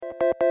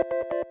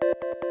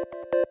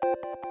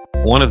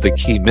One of the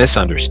key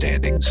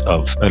misunderstandings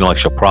of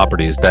intellectual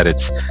property is that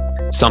it's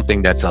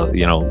something that's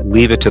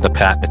leave it to the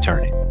patent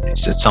attorney.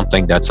 It's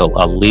something that's a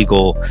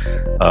legal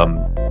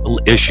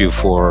issue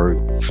for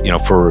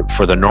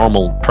the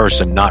normal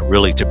person not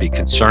really to be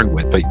concerned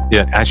with. But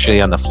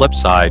actually, on the flip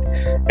side,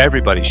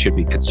 everybody should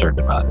be concerned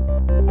about it.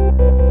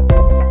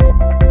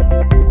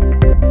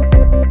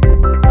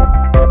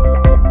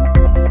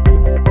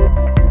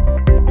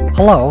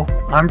 Hello,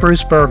 I'm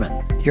Bruce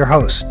Berman, your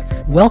host.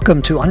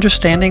 Welcome to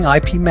Understanding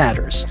IP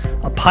Matters,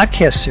 a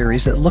podcast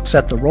series that looks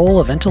at the role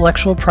of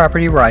intellectual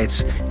property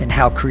rights and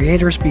how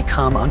creators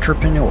become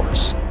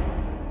entrepreneurs.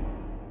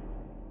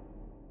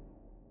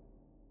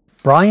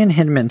 Brian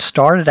Hinman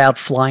started out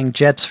flying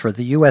jets for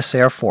the U.S.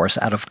 Air Force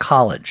out of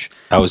college.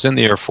 I was in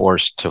the Air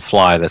Force to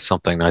fly. That's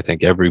something I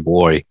think every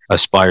boy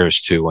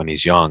aspires to when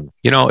he's young.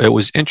 It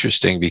was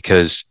interesting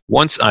because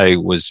once I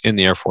was in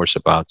the Air Force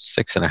about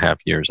 6.5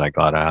 years, I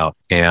got out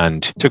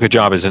and took a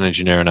job as an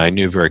engineer, and I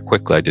knew very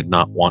quickly I did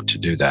not want to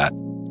do that.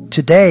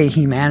 Today,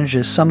 he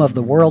manages some of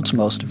the world's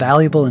most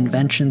valuable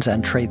inventions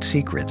and trade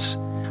secrets.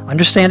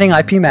 Understanding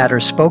IP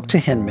Matters spoke to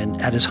Hinman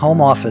at his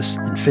home office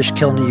in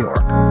Fishkill, New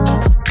York.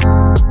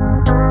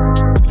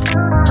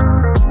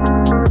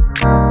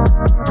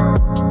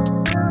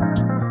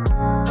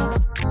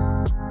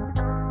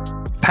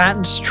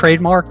 Patents,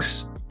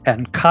 trademarks,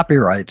 and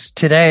copyrights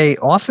today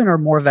often are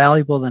more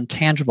valuable than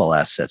tangible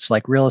assets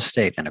like real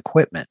estate and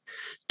equipment.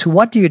 To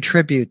what do you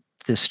attribute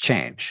this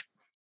change?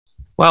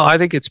 Well, I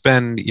think it's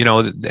been,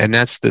 and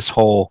that's this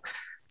whole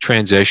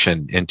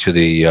transition into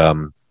the,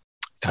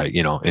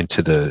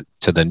 to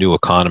the new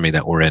economy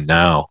that we're in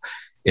now.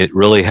 It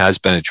really has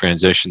been a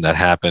transition that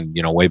happened,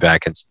 way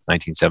back in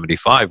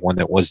 1975 when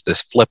it was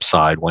this flip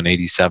side, when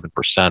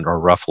 87% or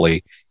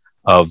roughly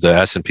of the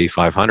S&P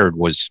 500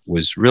 was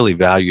really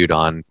valued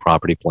on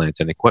property, plant,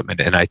 and equipment.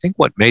 And I think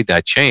what made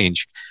that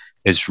change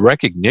is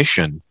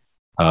recognition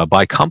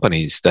by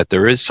companies that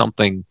there is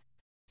something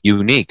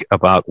unique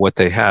about what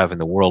they have in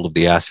the world of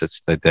the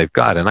assets that they've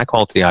got. And I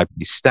call it the IP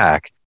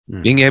stack.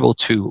 Being able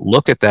to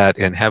look at that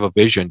and have a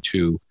vision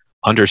to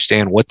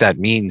understand what that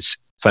means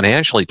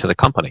financially to the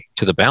company,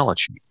 to the balance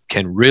sheet,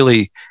 can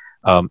really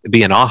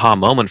be an aha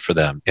moment for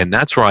them. And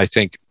that's where I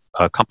think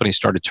companies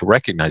started to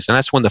recognize. And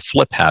that's when the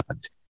flip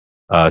happened.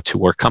 To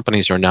where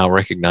companies are now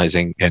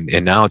recognizing, and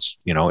now it's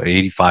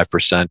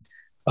 85%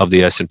 of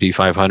the S&P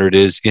 500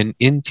 is in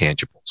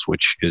intangibles,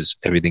 which is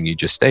everything you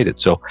just stated.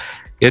 So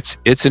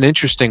it's an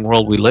interesting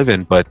world we live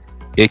in, but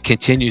it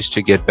continues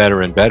to get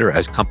better and better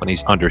as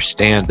companies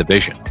understand the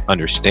vision,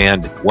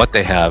 understand what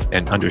they have,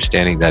 and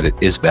understanding that it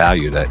is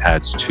value that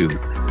adds to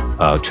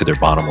their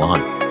bottom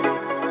line.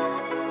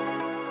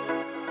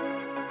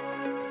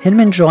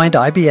 Hinman joined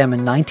IBM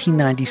in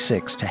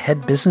 1996 to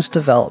head business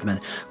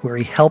development, where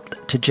he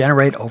helped to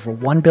generate over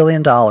 $1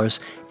 billion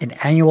in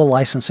annual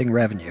licensing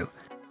revenue.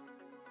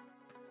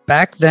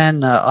 Back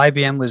then,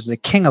 IBM was the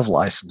king of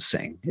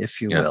licensing,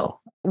 if you will.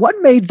 What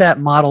made that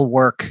model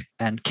work,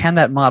 and can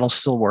that model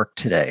still work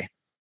today?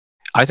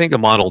 I think the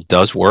model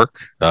does work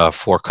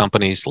for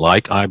companies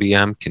like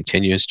IBM,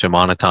 continues to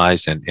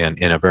monetize and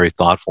in a very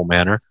thoughtful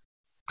manner.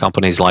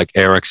 Companies like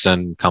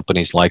Ericsson,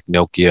 companies like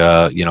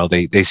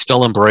Nokia, they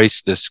still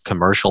embrace this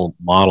commercial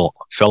model.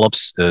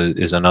 Philips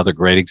is another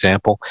great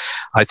example.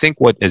 I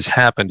think what has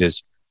happened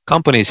is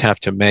companies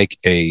have to make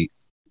a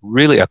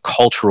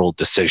cultural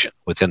decision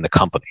within the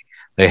company.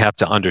 They have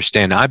to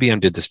understand. IBM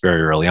did this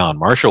very early on.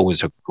 Marshall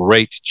was a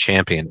great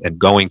champion in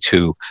going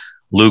to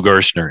Lou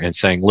Gerstner and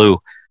saying, Lou,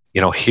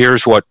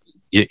 here's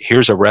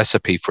a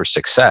recipe for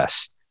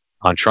success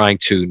on trying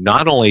to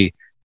not only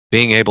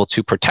being able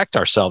to protect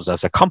ourselves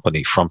as a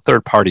company from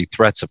third-party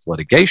threats of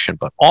litigation,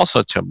 but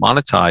also to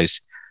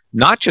monetize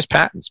not just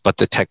patents, but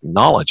the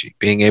technology,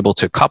 being able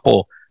to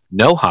couple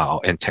know-how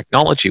and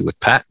technology with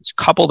patents,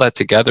 couple that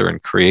together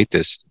and create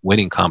this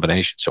winning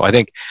combination. So I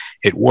think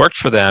it worked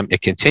for them, it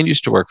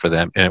continues to work for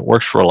them, and it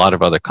works for a lot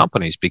of other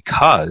companies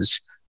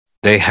because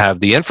they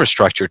have the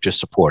infrastructure to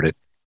support it.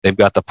 They've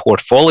got the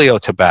portfolio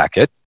to back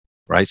it,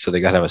 right? So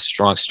they got to have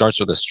starts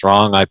with a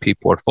strong IP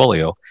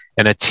portfolio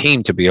and a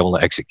team to be able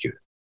to execute it.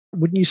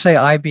 Wouldn't you say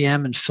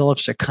IBM and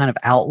Philips are kind of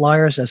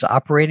outliers as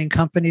operating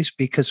companies?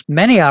 Because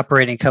many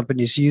operating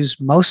companies use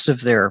most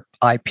of their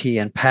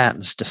IP and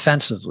patents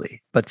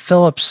defensively, but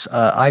Philips,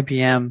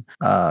 IBM,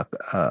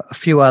 a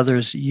few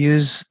others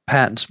use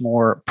patents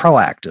more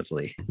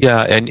proactively.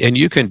 Yeah, and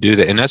you can do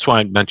that. And that's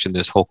why I mentioned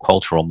this whole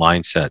cultural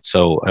mindset.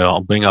 So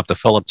I'll bring up the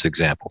Philips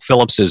example.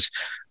 Philips is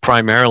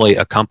primarily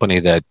a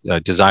company that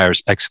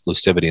desires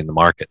exclusivity in the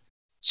market.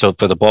 So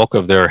for the bulk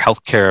of their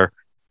healthcare,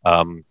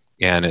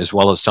 and as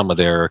well as some of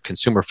their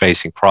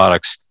consumer-facing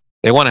products,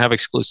 they want to have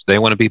exclusive. They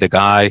want to be the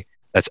guy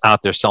that's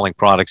out there selling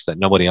products that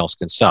nobody else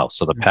can sell.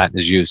 So the patent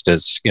is used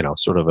as,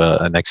 sort of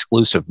an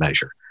exclusive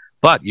measure.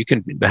 But you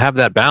can have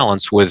that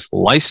balance with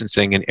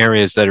licensing in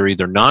areas that are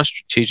either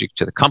non-strategic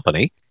to the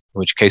company, in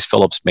which case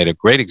Philips made a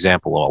great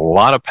example of a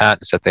lot of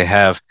patents that they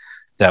have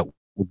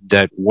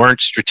that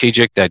weren't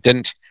strategic, that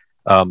didn't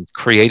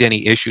create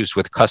any issues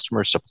with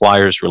customers,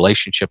 suppliers,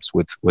 relationships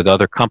with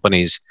other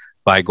companies,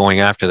 by going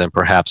after them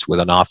perhaps with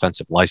an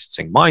offensive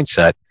licensing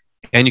mindset,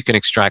 and you can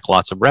extract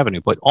lots of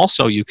revenue. But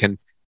also you can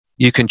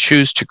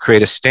choose to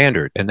create a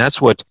standard, and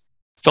that's what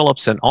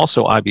Philips and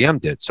also IBM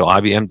did. So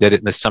IBM did it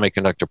in the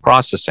semiconductor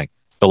processing.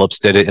 Philips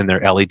did it in their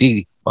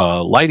LED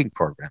lighting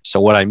program. So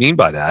what I mean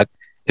by that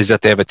is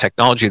that they have a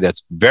technology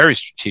that's very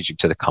strategic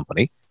to the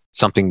company,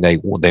 something they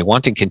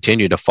want to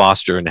continue to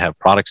foster and have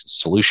products and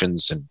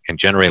solutions and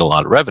generate a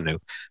lot of revenue.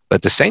 But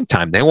at the same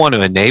time, they want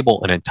to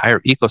enable an entire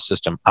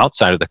ecosystem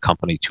outside of the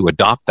company to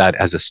adopt that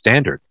as a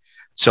standard.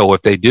 So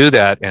if they do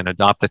that and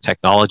adopt the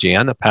technology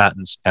and the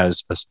patents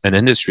as an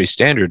industry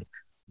standard,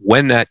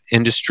 when that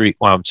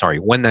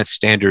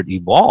standard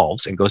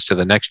evolves and goes to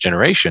the next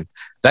generation,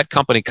 that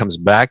company comes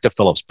back to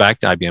Philips,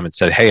 back to IBM and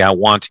said, hey, I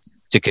want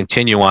to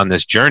continue on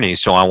this journey,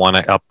 so I want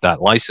to up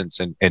that license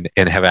and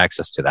have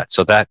access to that.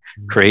 So that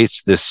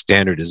creates this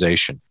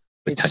standardization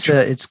potential.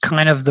 It's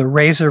kind of the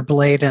razor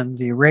blade and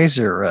the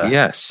razor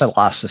yes.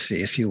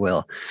 philosophy, if you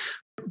will.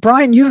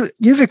 Brian,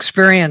 you've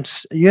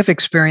experienced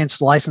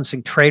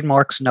licensing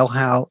trademarks,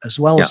 know-how, as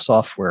well as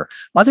software.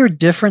 Are there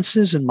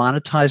differences in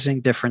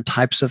monetizing different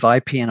types of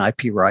IP and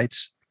IP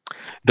rights?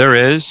 There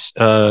is.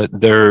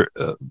 There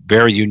are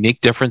very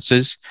unique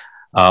differences.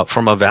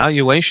 From a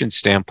valuation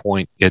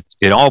standpoint,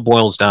 it all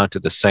boils down to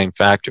the same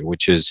factor,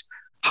 which is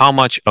how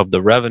much of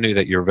the revenue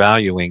that you're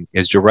valuing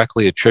is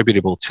directly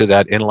attributable to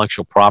that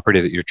intellectual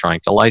property that you're trying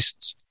to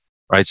license,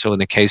 right? So in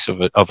the case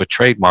of a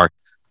trademark,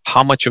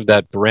 how much of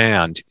that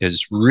brand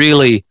is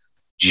really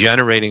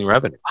generating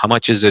revenue? How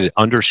much is it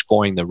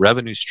underscoring the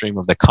revenue stream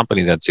of the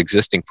company that's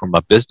existing from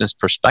a business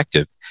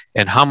perspective?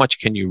 And how much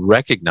can you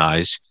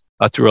recognize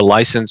through a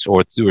license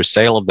or through a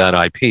sale of that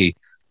IP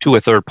to a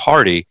third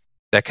party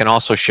that can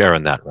also share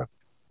in that revenue,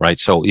 right?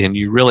 So, and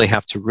you really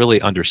have to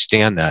really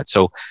understand that.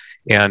 So,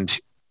 and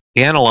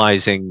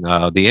analyzing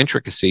the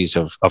intricacies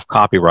of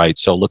copyright,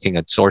 so looking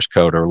at source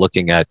code or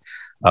looking at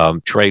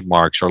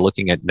trademarks or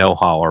looking at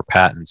know-how or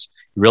patents,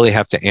 you really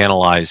have to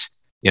analyze,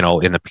 in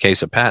the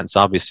case of patents,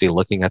 obviously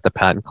looking at the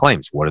patent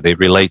claims. What do they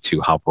relate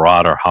to? How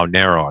broad or how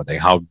narrow are they?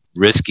 How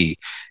risky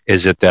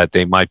is it that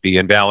they might be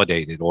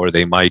invalidated or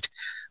they might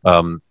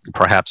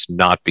perhaps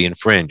not be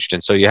infringed?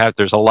 And so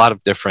there's a lot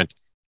of different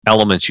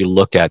elements you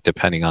look at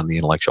depending on the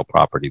intellectual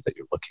property that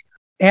you're looking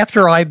at.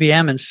 After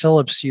IBM and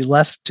Philips, you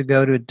left to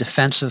go to a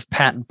defensive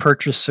patent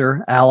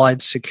purchaser,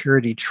 Allied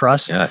Security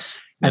Trust,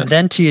 and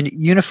then to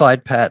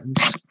Unified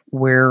Patents,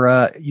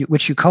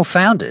 which you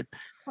co-founded.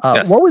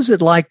 What was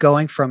it like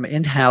going from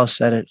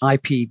in-house at an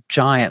IP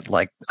giant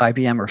like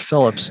IBM or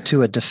Philips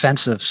to a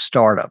defensive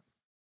startup?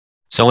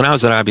 So when I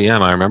was at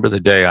IBM, I remember the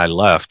day I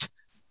left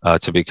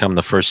to become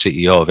the first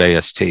CEO of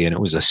AST, and it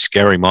was a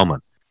scary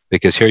moment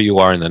because here you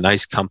are in the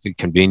nice, comfy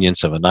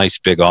convenience of a nice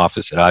big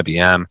office at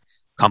IBM,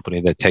 company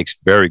that takes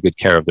very good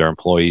care of their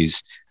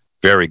employees,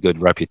 very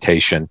good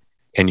reputation,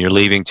 and you're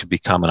leaving to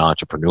become an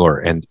entrepreneur.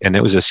 And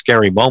it was a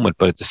scary moment,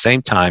 but at the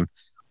same time,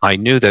 I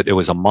knew that it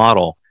was a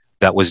model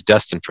that was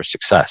destined for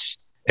success.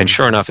 And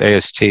sure enough,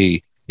 AST,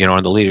 in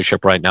the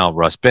leadership right now of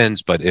Russ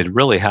Binns, but it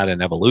really had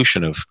an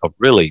evolution of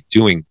really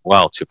doing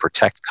well to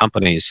protect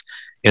companies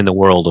in the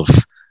world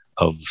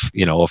of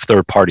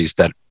third parties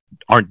that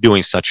aren't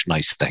doing such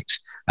nice things.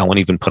 I won't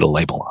even put a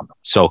label on them.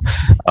 So,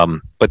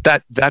 but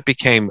that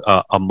became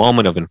a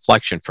moment of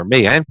inflection for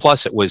me. And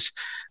plus it was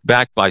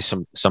backed by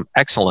some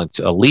excellent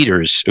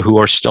leaders who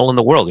are still in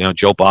the world,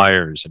 Joe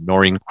Byers and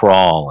Noreen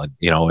Kroll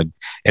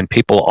and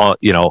people,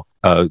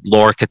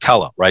 Laura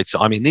Catella, right? So,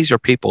 I mean, these are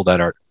people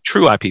that are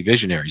true IP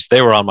visionaries.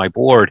 They were on my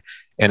board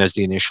and as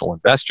the initial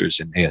investors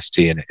in AST,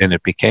 and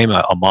it became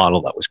a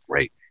model that was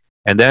great.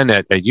 And then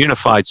at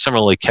Unified,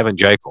 similarly, Kevin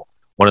Jekyll,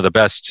 one of the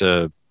best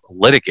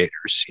litigators,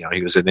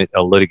 he was a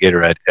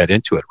litigator at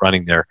Intuit,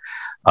 running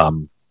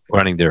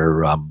their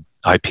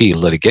IP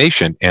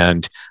litigation,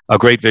 and a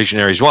great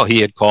visionary as well.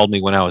 He had called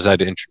me when I was at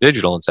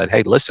InterDigital and said,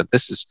 "Hey, listen,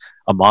 this is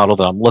a model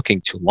that I'm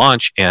looking to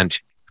launch, and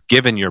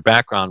given your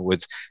background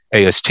with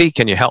AST,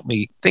 can you help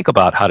me think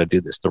about how to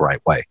do this the right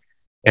way?"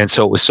 And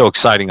so it was so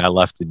exciting. I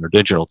left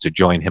InterDigital to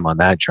join him on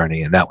that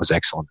journey, and that was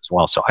excellent as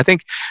well. So I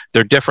think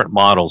they're different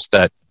models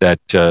that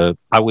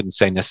I wouldn't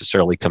say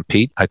necessarily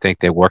compete. I think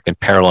they work in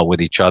parallel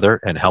with each other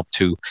and help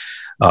to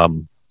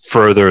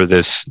further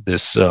this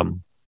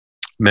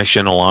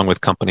mission along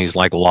with companies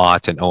like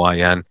LOT and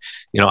OIN.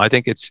 I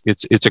think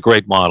it's a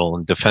great model,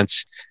 and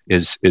defense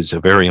is a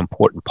very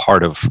important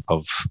part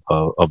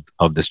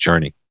of this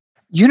journey.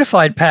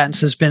 Unified Patents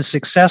has been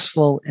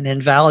successful in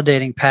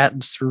invalidating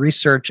patents through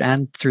research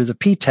and through the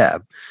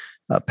PTAB,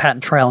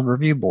 Patent Trial and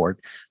Review Board.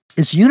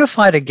 Is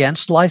Unified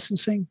against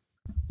licensing?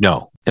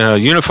 No,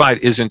 Unified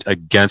isn't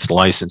against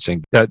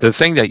licensing. The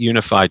thing that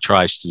Unified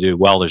tries to do,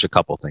 well, there's a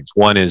couple of things.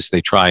 One is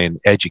they try and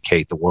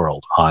educate the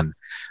world on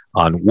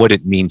what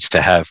it means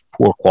to have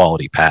poor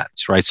quality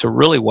patents, right? So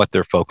really what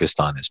they're focused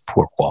on is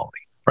poor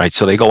quality, right?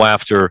 So they go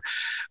after,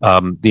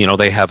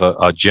 they have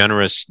a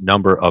generous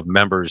number of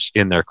members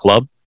in their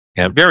club,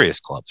 and various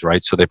clubs,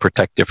 right? So they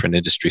protect different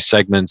industry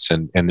segments,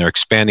 and they're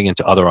expanding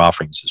into other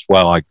offerings as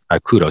well. I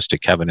kudos to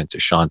Kevin and to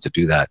Sean to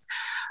do that.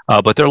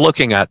 But they're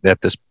looking at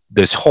this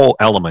this whole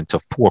element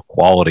of poor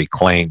quality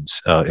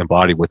claims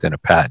embodied within a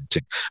patent,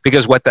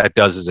 because what that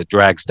does is it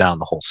drags down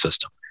the whole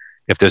system.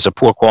 If there's a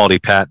poor quality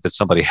patent that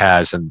somebody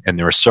has and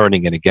they're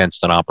asserting it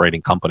against an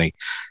operating company,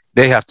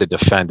 they have to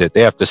defend it.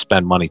 They have to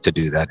spend money to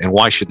do that. And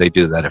why should they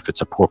do that if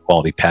it's a poor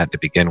quality patent to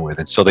begin with?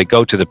 And so they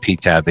go to the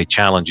PTAB, they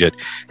challenge it,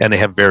 and they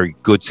have very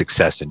good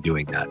success in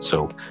doing that.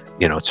 So,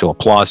 so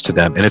applause to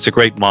them. And it's a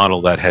great model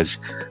that has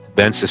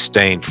been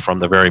sustained from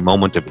the very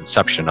moment of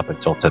inception up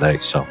until today.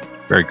 So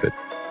very good.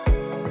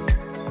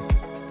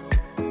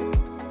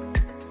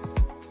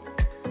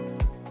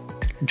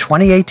 In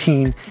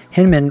 2018,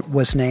 Hinman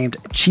was named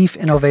Chief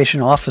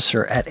Innovation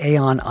Officer at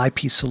Aon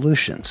IP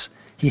Solutions.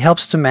 He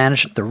helps to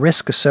manage the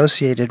risk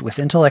associated with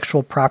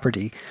intellectual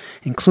property,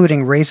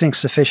 including raising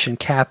sufficient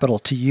capital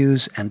to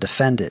use and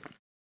defend it.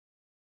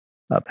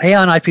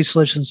 Aon IP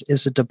Solutions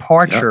is a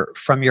departure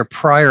from your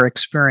prior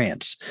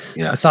experience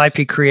with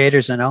IP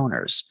creators and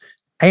owners.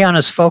 Aon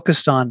is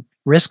focused on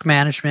risk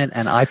management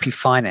and IP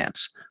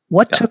finance.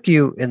 What took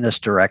you in this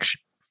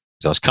direction?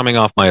 So I was coming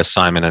off my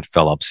assignment at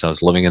Philips. I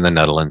was living in the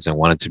Netherlands and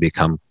wanted to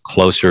become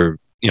closer,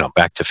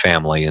 back to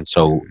family. And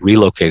so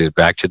relocated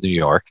back to New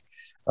York,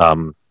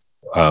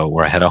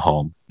 where I had a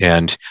home.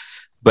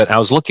 But I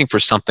was looking for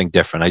something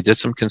different. I did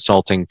some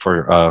consulting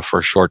for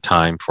a short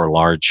time for a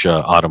large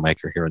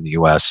automaker here in the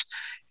U.S.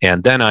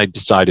 And then I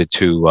decided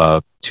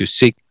to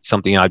seek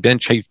something. I've been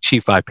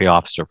chief IP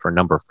officer for a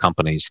number of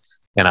companies,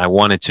 and I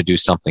wanted to do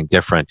something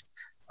different.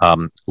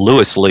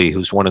 Louis Lee,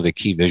 who's one of the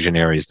key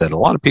visionaries that a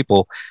lot of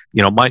people,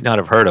 might not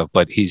have heard of,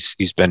 but he's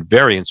been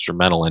very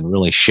instrumental in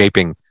really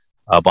shaping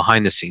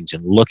behind the scenes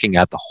and looking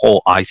at the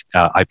whole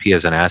IP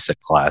as an asset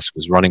class.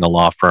 Was running a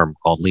law firm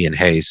called Lee and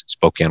Hayes in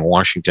Spokane,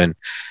 Washington.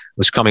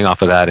 Was coming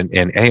off of that,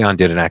 and Aon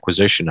did an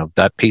acquisition of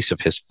that piece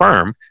of his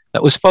firm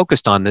that was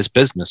focused on this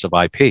business of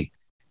IP.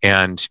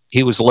 And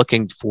he was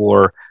looking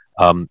for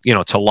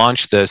to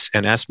launch this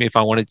and asked me if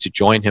I wanted to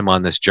join him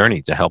on this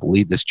journey, to help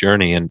lead this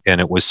journey. And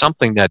it was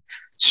something that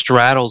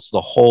straddles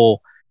the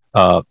whole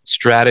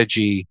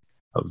strategy,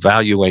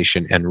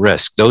 valuation, and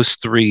risk. Those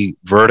three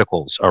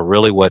verticals are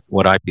really what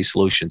IP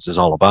Solutions is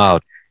all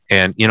about.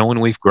 And, when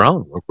we've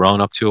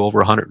grown up to over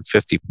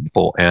 150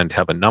 people and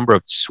have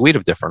a suite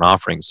of different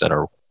offerings that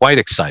are quite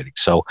exciting.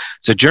 So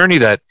it's a journey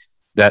that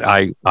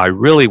I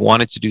really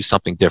wanted to do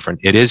something different.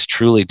 It is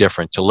truly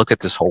different to look at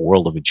this whole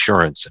world of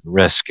insurance and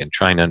risk and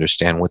trying to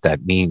understand what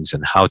that means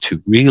and how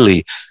to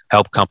really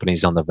help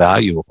companies on the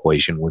value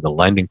equation with the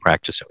lending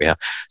practice that we have.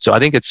 So I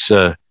think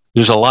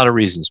there's a lot of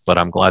reasons, but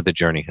I'm glad the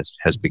journey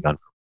has begun.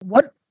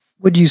 What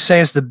would you say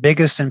is the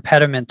biggest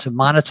impediment to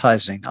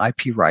monetizing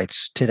IP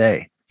rights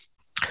today?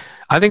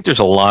 I think there's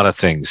a lot of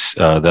things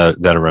that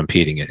are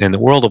impeding it. In the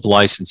world of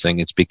licensing,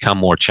 it's become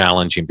more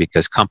challenging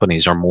because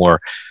companies are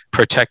more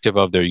protective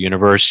of their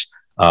universe.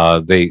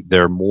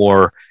 They're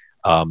more,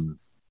 they've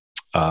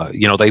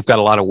got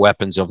a lot of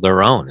weapons of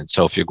their own. And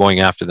so if you're going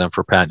after them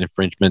for patent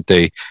infringement,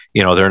 they're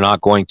not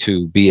going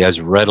to be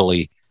as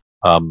readily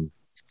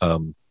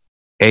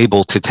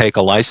able to take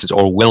a license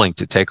or willing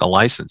to take a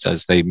license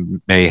as they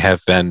may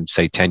have been,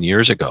 say, 10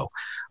 years ago.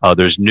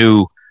 There's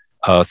new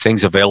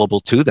things available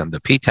to them.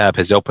 The PTAB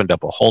has opened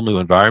up a whole new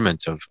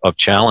environment of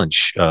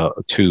challenge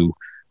to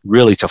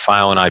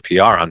file an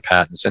IPR on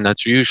patents, and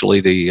that's usually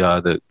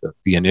the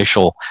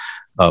initial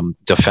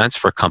defense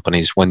for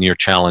companies when you're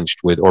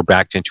challenged with or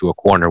backed into a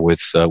corner with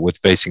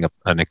facing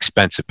an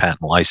expensive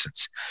patent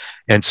license.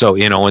 And so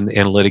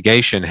in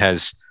litigation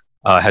has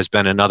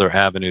been another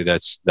avenue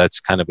that's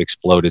kind of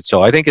exploded.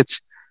 So I think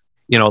it's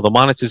the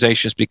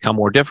monetization has become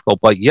more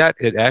difficult, but yet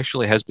it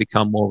actually has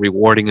become more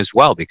rewarding as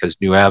well because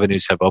new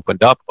avenues have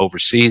opened up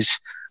overseas.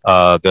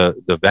 The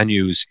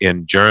venues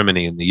in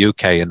Germany, in the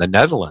UK, in the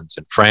Netherlands,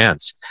 and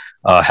France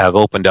have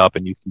opened up,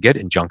 and you can get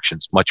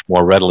injunctions much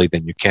more readily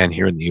than you can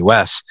here in the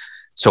US.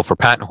 So for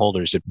patent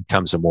holders, it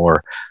becomes a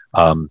more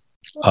an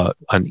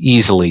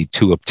easily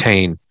to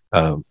obtain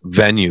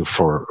venue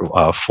for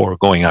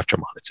going after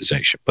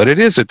monetization. But it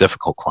is a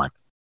difficult climate.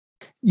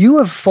 You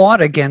have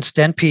fought against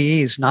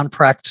NPEs,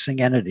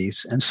 non-practicing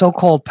entities, and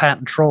so-called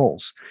patent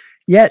trolls.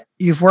 Yet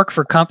you've worked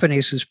for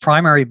companies whose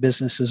primary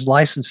business is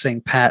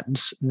licensing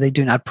patents they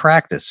do not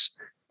practice,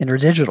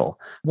 Interdigital.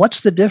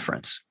 What's the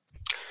difference?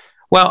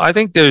 Well, I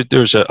think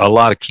there's a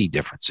lot of key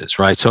differences,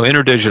 right? So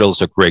Interdigital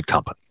is a great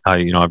company.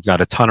 I've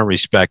got a ton of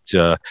respect.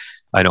 I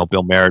know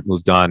Bill Merritt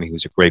moved on. He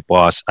was a great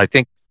boss. I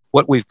think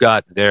what we've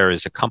got there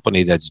is a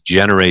company that's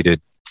generated,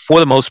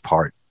 for the most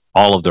part,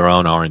 all of their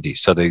own R&D.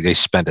 So they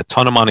spend a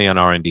ton of money on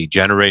R&D,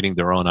 generating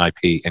their own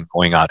IP and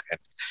going out and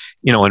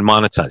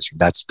monetizing.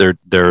 That's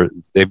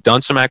they've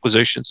done some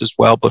acquisitions as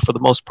well, but for the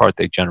most part,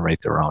 they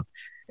generate their own.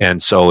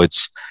 And so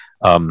it's,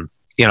 and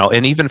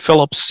even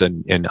Philips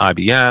and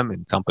IBM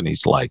and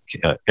companies like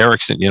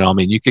Ericsson,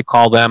 you could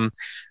call them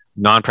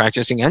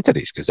non-practicing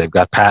entities because they've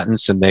got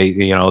patents and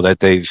that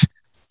they've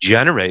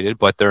generated,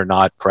 but they're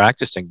not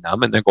practicing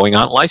them and they're going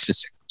out and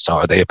licensing. So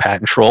are they a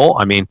patent troll?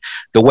 I mean,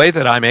 the way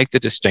that I make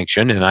the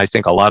distinction, and I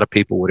think a lot of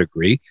people would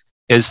agree,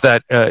 is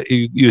that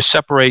you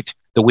separate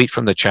the wheat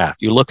from the chaff.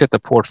 You look at the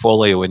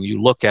portfolio and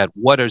you look at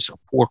what is a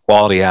poor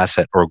quality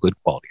asset or a good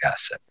quality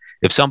asset.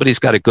 If somebody's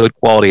got a good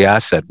quality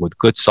asset with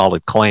good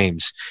solid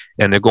claims,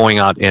 and they're going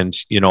out and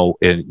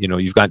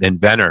you've got an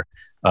inventor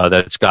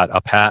that's got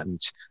a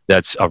patent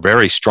that's a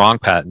very strong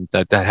patent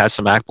that has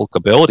some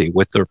applicability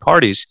with third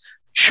parties.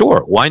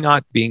 Sure, why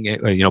not being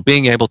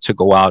able to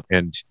go out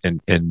and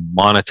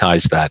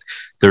monetize that?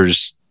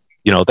 There's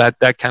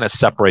that kind of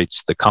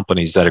separates the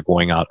companies that are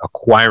going out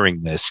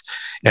acquiring this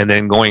and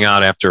then going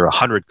out after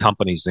 100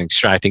 companies and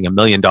extracting $1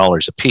 million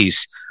a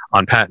piece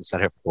on patents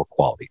that have poor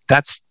quality.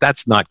 That's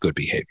not good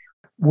behavior.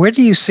 Where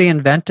do you see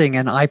inventing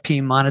and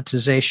IP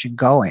monetization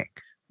going?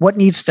 What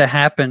needs to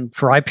happen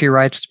for IP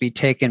rights to be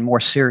taken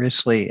more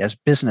seriously as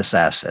business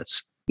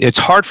assets? It's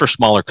hard for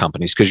smaller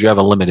companies because you have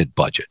a limited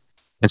budget.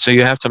 And so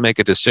you have to make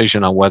a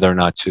decision on whether or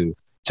not to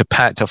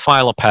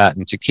file a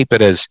patent, to keep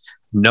it as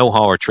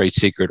know-how or trade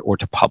secret, or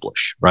to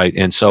publish, right?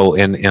 And so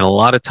in a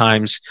lot of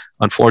times,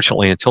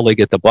 unfortunately, until they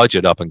get the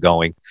budget up and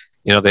going,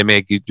 they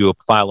may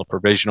file a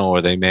provisional,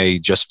 or they may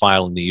just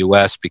file in the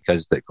U.S.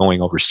 because going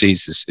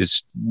overseas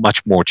is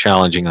much more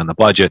challenging on the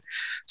budget.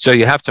 So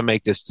you have to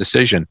make this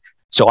decision.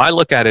 So I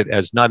look at it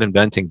as not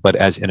inventing, but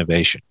as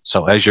innovation.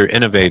 So as you're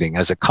innovating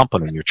as a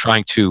company, you're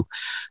trying to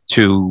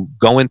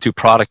go into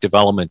product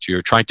development.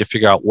 You're trying to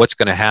figure out what's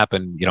going to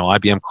happen.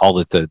 IBM called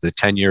it the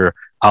 10-year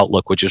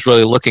outlook, which is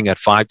really looking at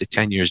 5 to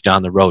 10 years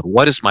down the road.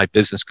 What is my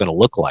business going to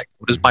look like?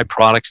 What is my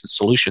products and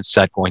solution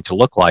set going to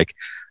look like?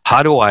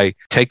 How do I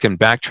take and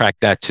backtrack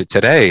that to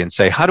today and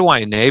say, how do I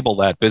enable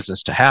that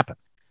business to happen?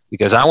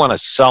 Because I want to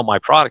sell my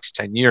products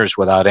 10 years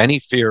without any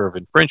fear of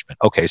infringement.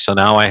 Okay, so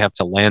now I have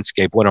to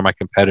landscape. What are my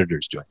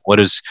competitors doing? What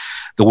is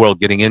the world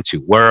getting into?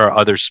 Where are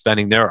others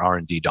spending their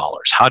R&D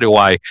dollars? How do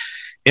I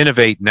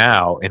innovate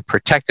now and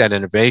protect that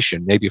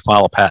innovation? Maybe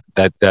file a patent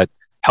that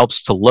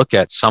helps to look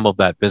at some of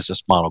that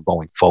business model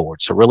going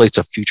forward. So really, it's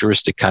a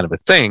futuristic kind of a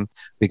thing,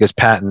 because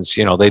patents,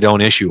 they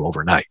don't issue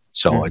overnight.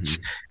 So it's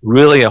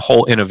really a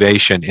whole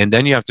innovation. And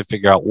then you have to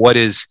figure out what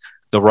is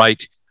the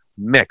right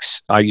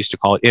mix. I used to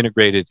call it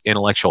integrated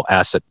intellectual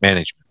asset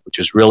management, which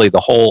is really the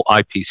whole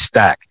IP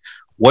stack.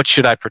 What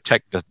should I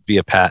protect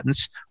via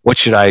patents? What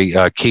should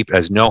I keep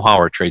as know-how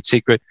or trade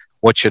secret?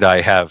 What should I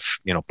have,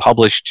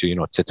 published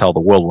to tell the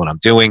world what I'm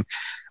doing?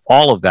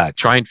 All of that,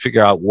 try and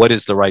figure out what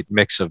is the right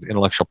mix of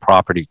intellectual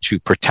property to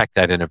protect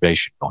that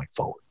innovation going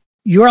forward.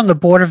 You're on the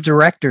board of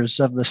directors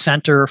of the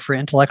Center for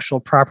Intellectual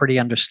Property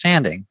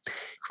Understanding.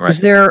 Correct.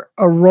 Is there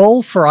a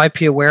role for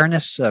IP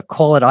awareness,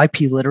 call it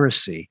IP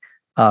literacy,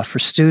 for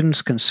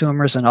students,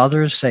 consumers, and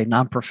others, say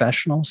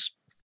non-professionals?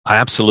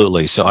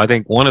 Absolutely. So I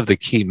think one of the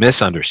key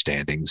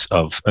misunderstandings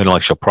of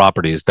intellectual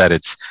property is that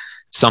it's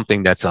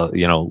something that's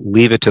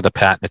leave it to the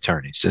patent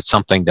attorneys. It's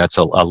something that's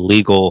a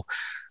legal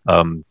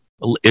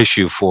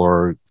issue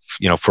for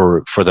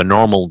the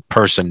normal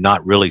person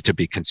not really to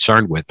be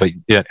concerned with. But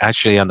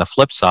actually, on the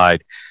flip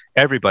side,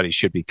 everybody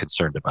should be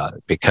concerned about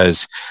it,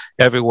 because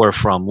everywhere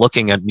from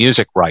looking at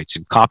music rights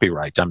and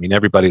copyrights,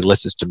 everybody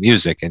listens to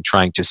music, and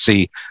trying to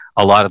see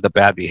a lot of the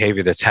bad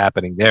behavior that's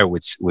happening there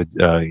with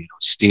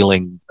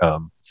stealing,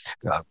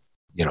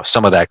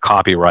 some of that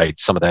copyright,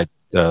 some of that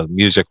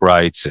music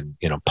rights, and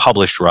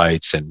published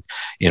rights, and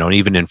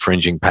even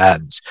infringing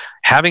patents.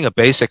 Having a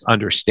basic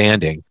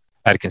understanding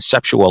at a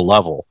conceptual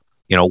level,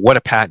 what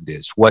a patent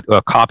is, what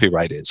a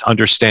copyright is,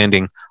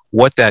 understanding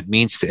what that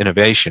means to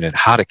innovation and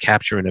how to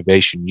capture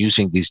innovation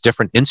using these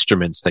different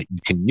instruments that you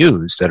can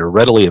use that are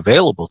readily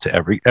available to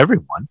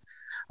everyone,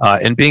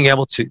 and being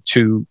able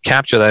to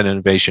capture that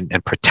innovation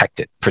and protect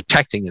it.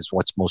 Protecting is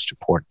what's most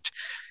important.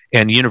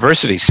 In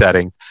university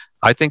setting,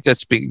 I think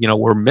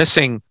we're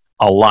missing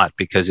a lot,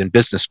 because in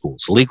business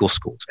schools, legal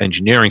schools,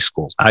 engineering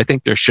schools, I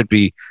think there should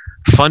be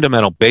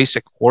fundamental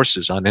basic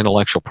courses on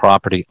intellectual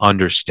property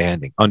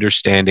understanding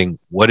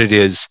what it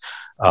is,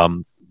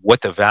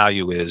 what the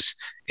value is,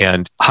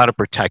 and how to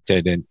protect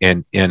it,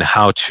 and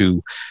how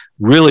to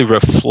really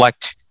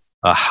reflect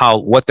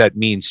what that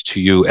means to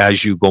you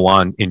as you go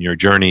on in your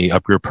journey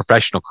of your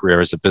professional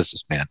career as a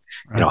businessman.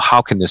 Right.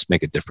 How can this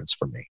make a difference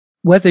for me?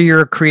 Whether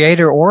you're a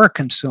creator or a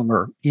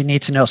consumer, you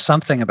need to know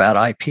something about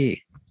IP.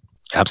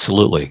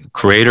 Absolutely.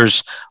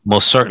 Creators,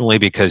 most certainly,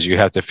 because you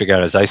have to figure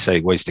out, as I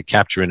say, ways to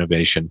capture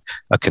innovation.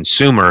 A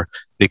consumer,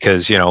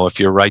 because, if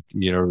you're right,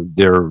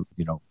 they're,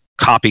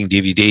 copying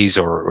DVDs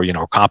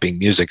or copying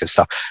music and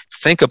stuff.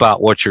 Think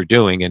about what you're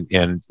doing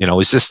and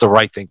is this the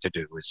right thing to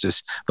do?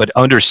 But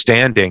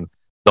understanding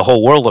the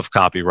whole world of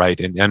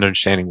copyright and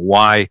understanding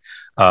why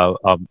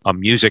a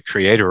music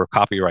creator or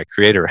copyright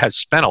creator has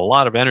spent a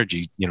lot of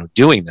energy,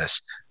 doing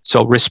this.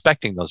 So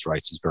respecting those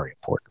rights is very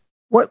important.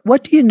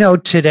 What do you know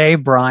today,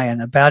 Brian,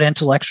 about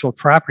intellectual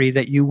property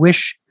that you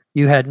wish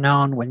you had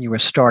known when you were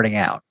starting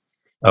out?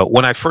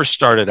 When I first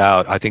started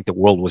out, I think the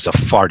world was a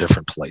far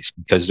different place,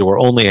 because there were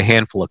only a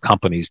handful of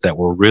companies that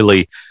were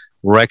really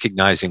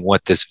recognizing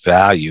what this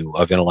value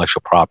of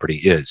intellectual property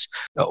is.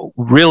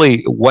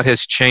 Really, what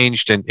has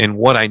changed and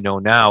what I know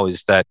now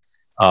is that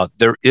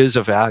there is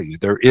a value.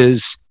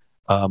 There's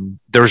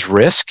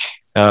risk,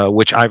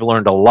 which I've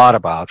learned a lot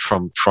about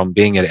from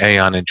being at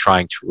Aon and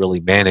trying to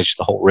really manage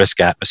the whole risk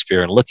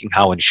atmosphere and looking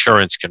how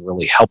insurance can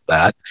really help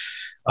that,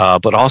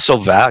 but also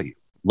value,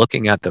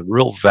 looking at the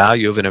real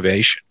value of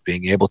innovation,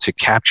 being able to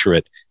capture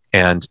it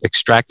and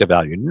extract the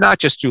value, not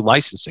just through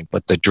licensing,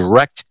 but the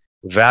direct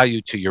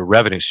value to your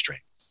revenue stream.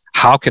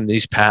 How can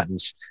these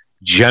patents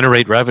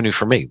generate revenue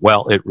for me?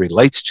 Well, it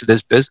relates to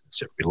this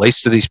business. It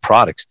relates to these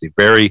products. The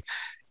very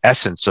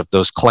essence of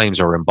those claims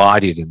are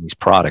embodied in these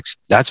products.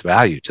 That's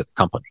value to the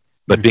company.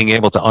 But being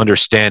able to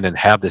understand and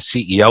have the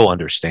CEO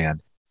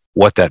understand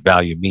what that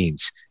value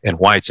means and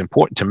why it's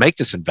important to make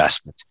this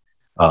investment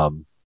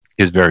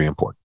is very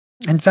important.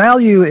 And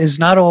value is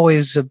not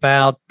always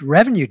about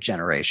revenue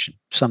generation.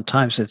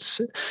 Sometimes it's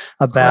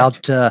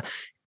about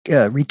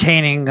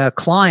retaining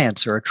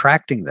clients or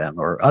attracting them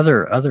or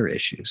other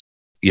issues.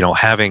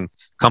 Having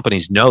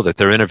companies know that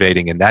they're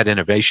innovating and that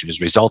innovation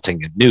is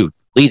resulting in new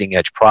leading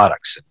edge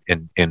products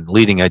and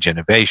leading edge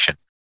innovation.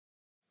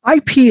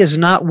 IP is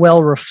not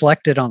well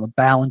reflected on the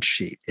balance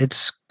sheet.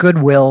 It's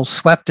goodwill,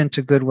 swept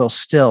into goodwill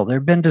still. There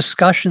have been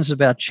discussions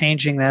about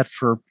changing that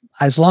for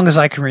as long as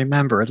I can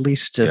remember, at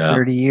least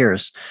 30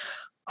 years.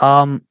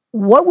 What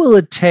will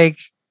it take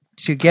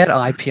to get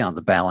IP on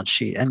the balance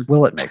sheet, and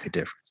will it make a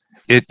difference?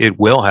 It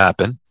will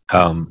happen.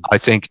 I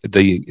think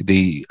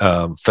the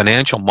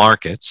financial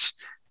markets,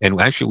 and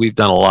actually we've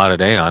done a lot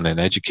at Aon in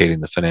educating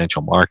the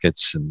financial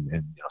markets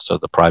and so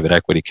the private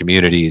equity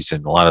communities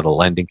and a lot of the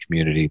lending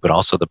community, but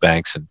also the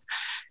banks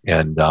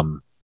and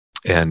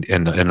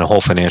the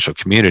whole financial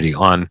community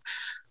on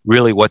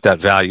really what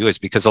that value is,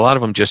 because a lot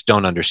of them just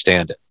don't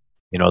understand it.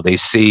 They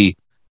see,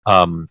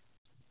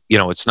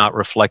 it's not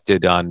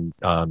reflected on,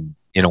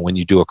 when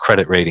you do a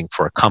credit rating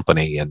for a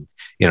company, and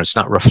it's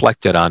not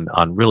reflected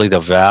on really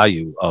the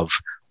value of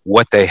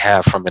what they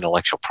have from an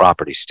intellectual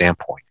property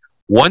standpoint.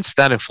 Once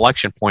that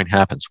inflection point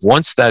happens,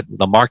 once that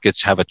the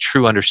markets have a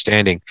true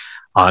understanding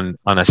on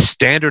a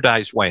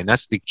standardized way, and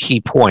that's the key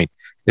point,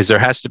 is there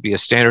has to be a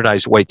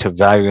standardized way to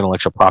value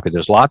intellectual property.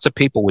 There's lots of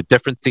people with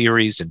different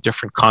theories and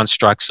different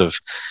constructs of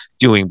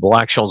doing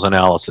Black-Scholes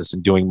analysis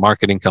and doing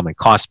market income and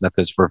cost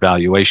methods for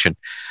valuation.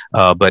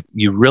 But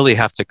you really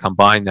have to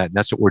combine that, and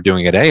that's what we're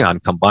doing at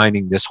Aon,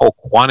 combining this whole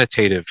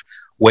quantitative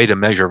way to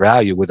measure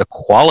value with a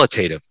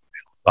qualitative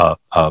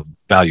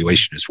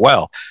valuation as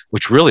well,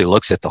 which really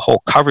looks at the whole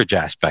coverage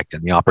aspect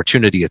and the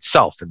opportunity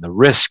itself and the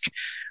risk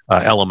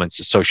elements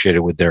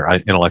associated with their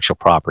intellectual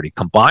property.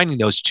 Combining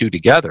those two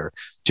together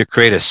to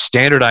create a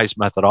standardized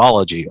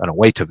methodology and a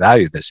way to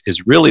value this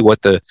is really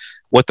what the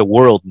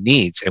world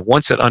needs. And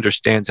once it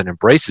understands and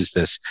embraces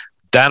this,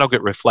 that'll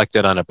get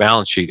reflected on a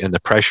balance sheet, and the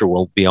pressure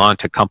will be on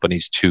to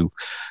companies to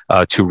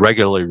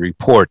regularly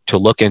report, to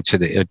look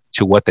into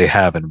to what they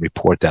have and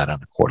report that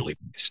on a quarterly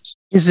basis.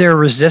 Is there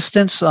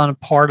resistance on the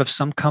part of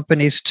some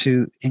companies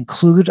to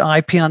include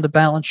IP on the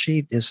balance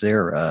sheet? Is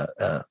there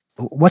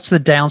what's the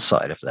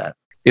downside of that?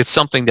 It's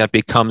something that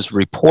becomes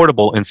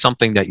reportable and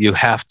something that you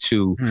have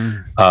to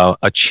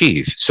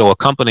achieve. So a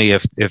company,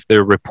 if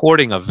they're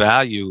reporting a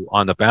value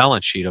on the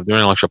balance sheet of their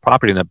intellectual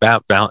property and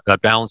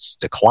that balance is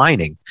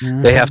declining,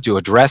 they have to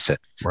address it.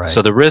 Right.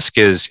 So the risk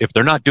is, if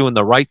they're not doing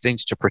the right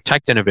things to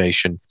protect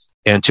innovation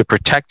and to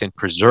protect and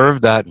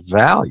preserve that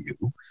value,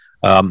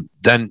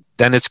 then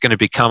it's going to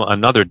become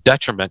another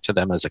detriment to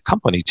them as a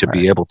company to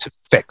be able to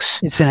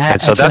fix. And so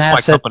that's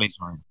why companies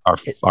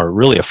are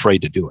really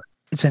afraid to do it.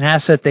 It's an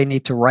asset they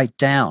need to write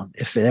down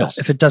if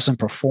it doesn't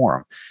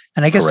perform.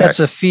 And I guess that's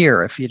a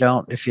fear. If it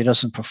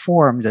doesn't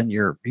perform, then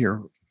you're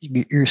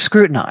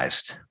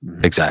scrutinized.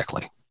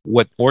 Exactly.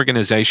 What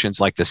organizations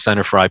like the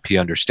Center for IP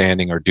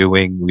Understanding are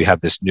doing, we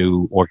have this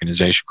new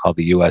organization called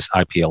the U.S.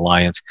 IP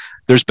Alliance.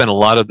 There's been a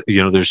lot of,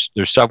 there's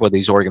several of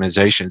these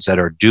organizations that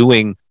are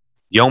doing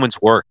yeoman's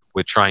work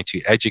with trying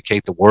to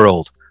educate the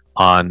world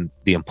on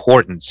the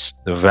importance,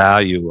 the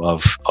value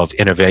of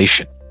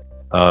innovation.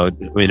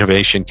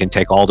 Innovation can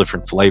take all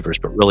different flavors,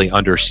 but really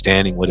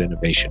understanding what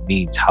innovation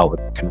means, how it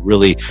can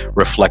really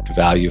reflect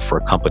value for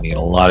a company in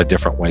a lot of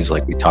different ways,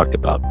 like we talked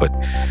about. But,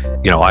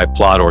 I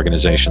applaud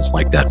organizations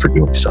like that for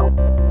doing so.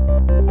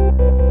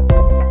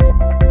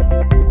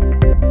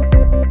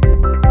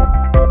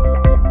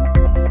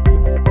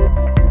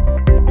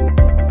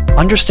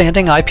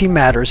 Understanding IP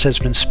Matters has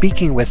been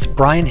speaking with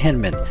Brian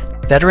Hinman,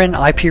 veteran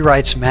IP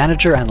rights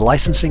manager and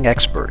licensing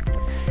expert.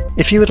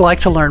 If you would like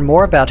to learn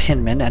more about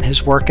Hinman and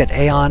his work at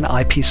Aon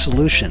IP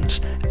Solutions,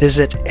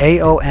 visit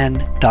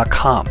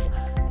aon.com.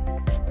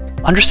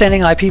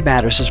 Understanding IP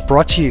Matters is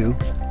brought to you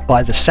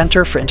by the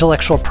Center for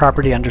Intellectual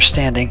Property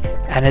Understanding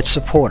and its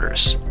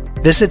supporters.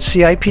 Visit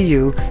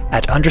CIPU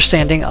at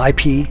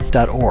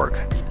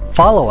understandingip.org.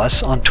 Follow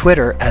us on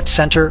Twitter at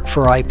Center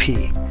for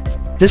IP.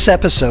 This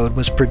episode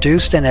was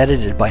produced and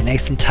edited by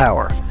Nathan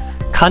Tower.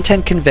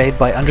 Content conveyed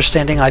by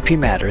Understanding IP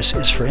Matters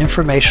is for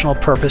informational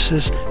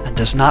purposes and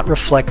does not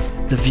reflect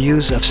the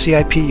views of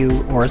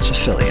CIPU or its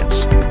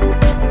affiliates.